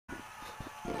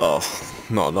Oh,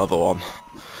 not another one.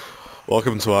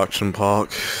 Welcome to Action Park.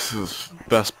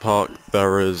 Best park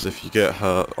there is. If you get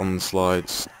hurt on the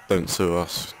slides, don't sue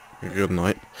us. Good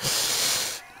night.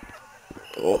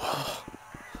 Oh.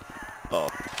 Oh.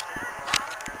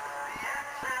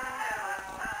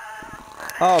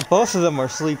 Oh, both of them are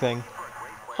sleeping.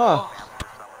 Huh.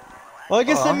 Well, I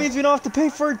guess that means we don't have to pay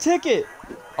for a ticket.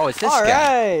 Oh, it's this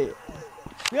guy. Alright.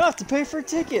 We don't have to pay for a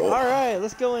ticket. Alright,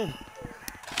 let's go in.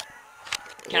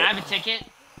 Can I have a ticket?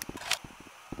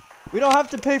 We don't have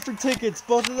to pay for tickets.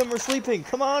 Both of them are sleeping.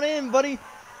 Come on in, buddy.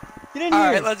 Get in here.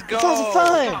 Alright, let's go. Let's have some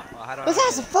fun. Well, Let's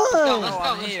have some fun. Let's go.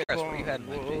 I'm here. That's where you had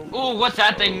my feet. Ooh, what's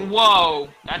that thing? Whoa,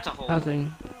 that's a hole.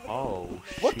 Nothing. Oh,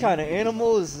 shit. What kind of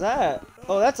animal is that?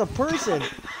 Oh, that's a person.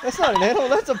 That's not an animal.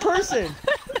 That's a person.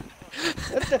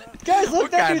 Guys, look,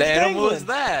 What that kind dude's of animal dangling. is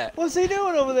that? What's he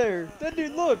doing over there? That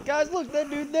dude, look, guys, look, that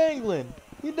dude dangling.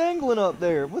 He's dangling up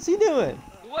there. What's he doing?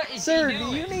 What is Sir, he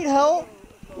doing? do you need help?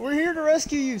 We're here to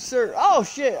rescue you, sir. Oh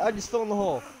shit! I just fell in the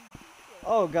hole.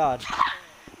 Oh god.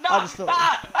 No! I just fell.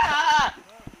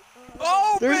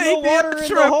 Oh, There's baby, no water a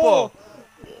in the hole.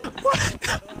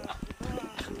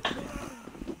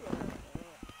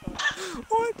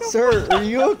 What the Sir, are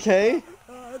you okay?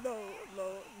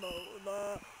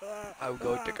 I'm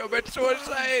going to commit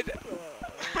suicide.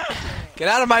 Get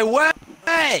out of my way!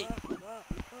 Hey!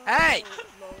 Hey!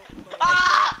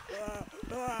 Ah!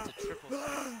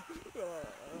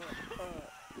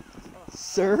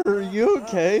 Sir, are you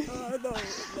okay?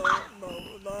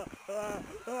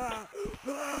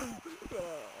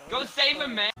 Go save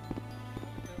him, man.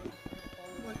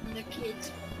 When the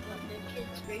kids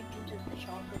raped into the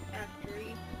chocolate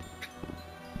factory.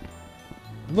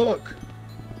 Look,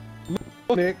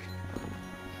 Nick.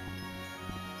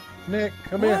 Nick,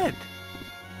 come here.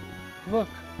 Look.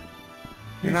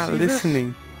 You're You not see this?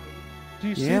 listening. Do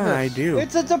you see Yeah, this? I do.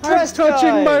 It's a I'm depressed touching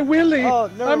guy. my willy. Oh,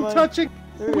 never I'm mind. touching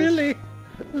There it is. willy.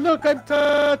 Look, I'm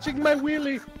touching my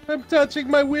willy. I'm touching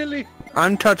my willy.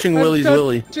 I'm touching I'm Willie's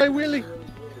willy. My willy.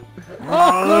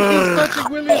 Oh, look, he's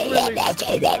touching Willie's willy.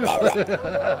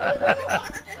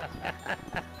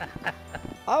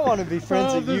 I want to be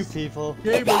friends Oh, with you this people.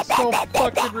 Game is so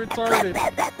fucking retarded.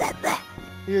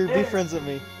 Here, be friends with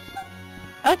me.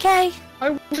 Okay. I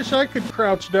wish I could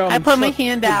crouch down. I and put my touch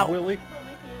hand the out. Willy.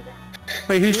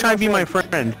 Wait, who's Be trying my to be my friend.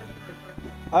 friend?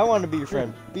 I want to be your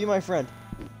friend. Be my friend.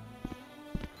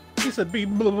 He said, "Be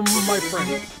my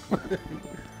friend."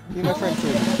 Be my friend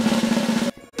too.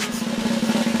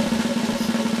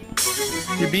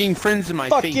 You're being friends in my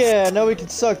Fuck face. yeah! Now we can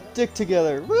suck dick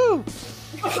together. Woo!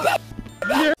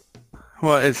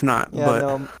 Well, it's not, Yeah, but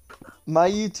no. My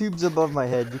YouTube's above my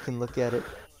head. You can look at it.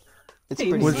 It's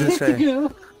pretty. what's neat. it say?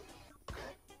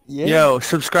 Yeah. Yo,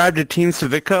 subscribe to Team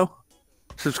Svitko.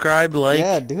 Subscribe, like.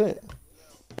 Yeah, do it.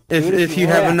 if do it if if you you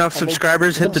have want. enough I mean,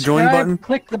 subscribers, hit the join Subscribe, button.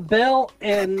 click the bell,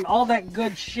 and all that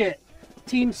good shit.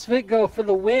 Team Svitko for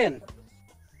the win.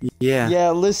 Yeah.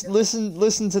 Yeah,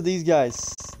 listen to these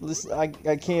guys. Listen, I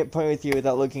can't point with you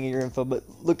without looking at your info, but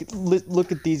look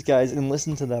at these guys and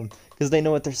listen to them because they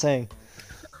know what they're saying.